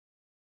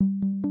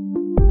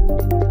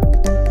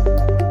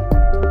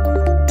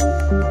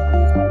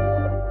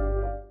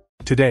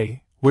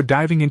Today, we're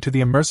diving into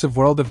the immersive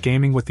world of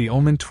gaming with the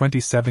OMEN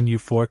 27u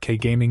 4K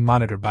gaming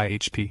monitor by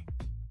HP.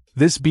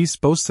 This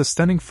beast boasts a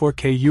stunning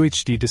 4K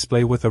UHD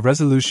display with a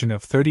resolution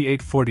of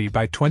 3840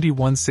 by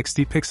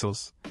 2160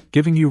 pixels,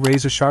 giving you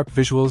razor-sharp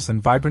visuals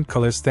and vibrant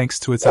colors thanks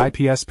to its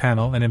IPS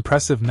panel and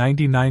impressive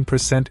 99%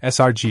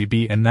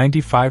 sRGB and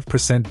 95%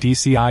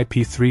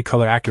 DCI-P3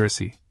 color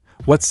accuracy.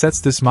 What sets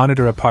this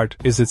monitor apart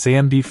is its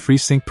AMD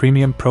FreeSync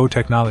Premium Pro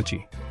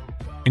technology,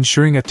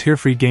 ensuring a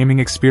tear-free gaming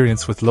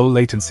experience with low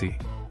latency,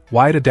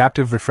 wide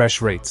adaptive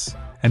refresh rates,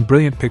 and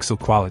brilliant pixel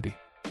quality.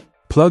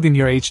 Plug in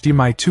your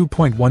HDMI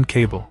 2.1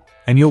 cable,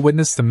 and you'll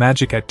witness the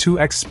magic at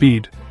 2x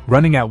speed,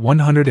 running at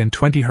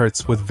 120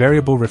 Hz with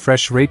variable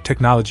refresh rate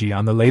technology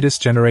on the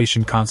latest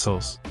generation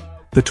consoles.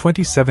 The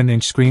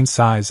 27-inch screen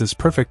size is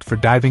perfect for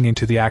diving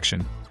into the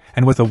action,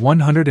 and with a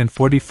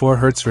 144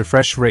 Hz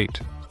refresh rate,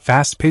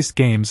 fast-paced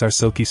games are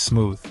silky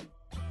smooth.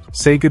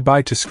 Say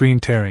goodbye to screen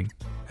tearing,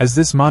 as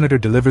this monitor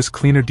delivers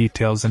cleaner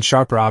details and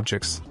sharper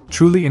objects,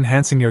 truly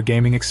enhancing your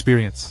gaming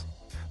experience.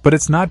 But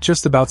it's not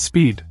just about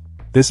speed.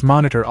 This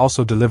monitor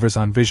also delivers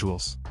on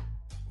visuals.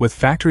 With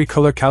factory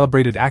color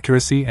calibrated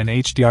accuracy and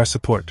HDR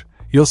support,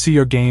 you'll see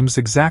your games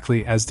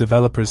exactly as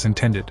developers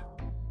intended.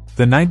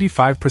 The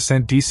 95%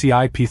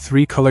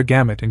 DCI-P3 color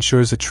gamut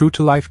ensures a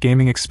true-to-life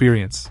gaming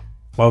experience,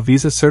 while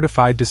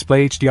Visa-certified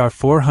Display HDR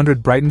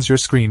 400 brightens your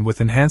screen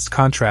with enhanced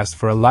contrast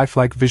for a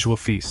lifelike visual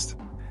feast.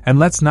 And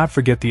let's not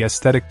forget the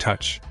aesthetic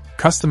touch.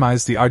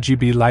 Customize the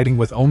RGB lighting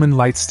with OMEN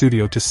Light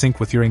Studio to sync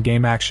with your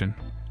in-game action,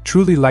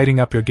 truly lighting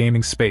up your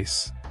gaming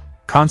space.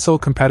 Console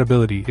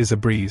compatibility is a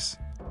breeze.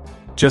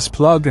 Just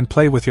plug and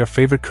play with your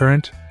favorite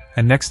current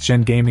and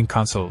next-gen gaming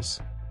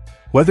consoles.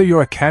 Whether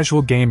you're a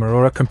casual gamer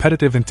or a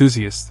competitive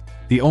enthusiast,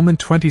 the OMEN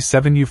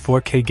 27u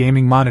 4K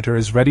gaming monitor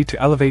is ready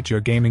to elevate your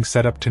gaming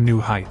setup to new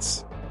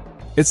heights.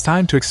 It's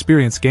time to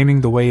experience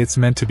gaming the way it's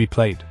meant to be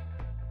played.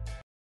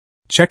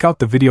 Check out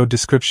the video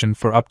description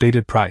for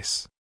updated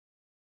price.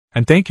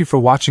 And thank you for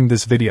watching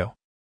this video.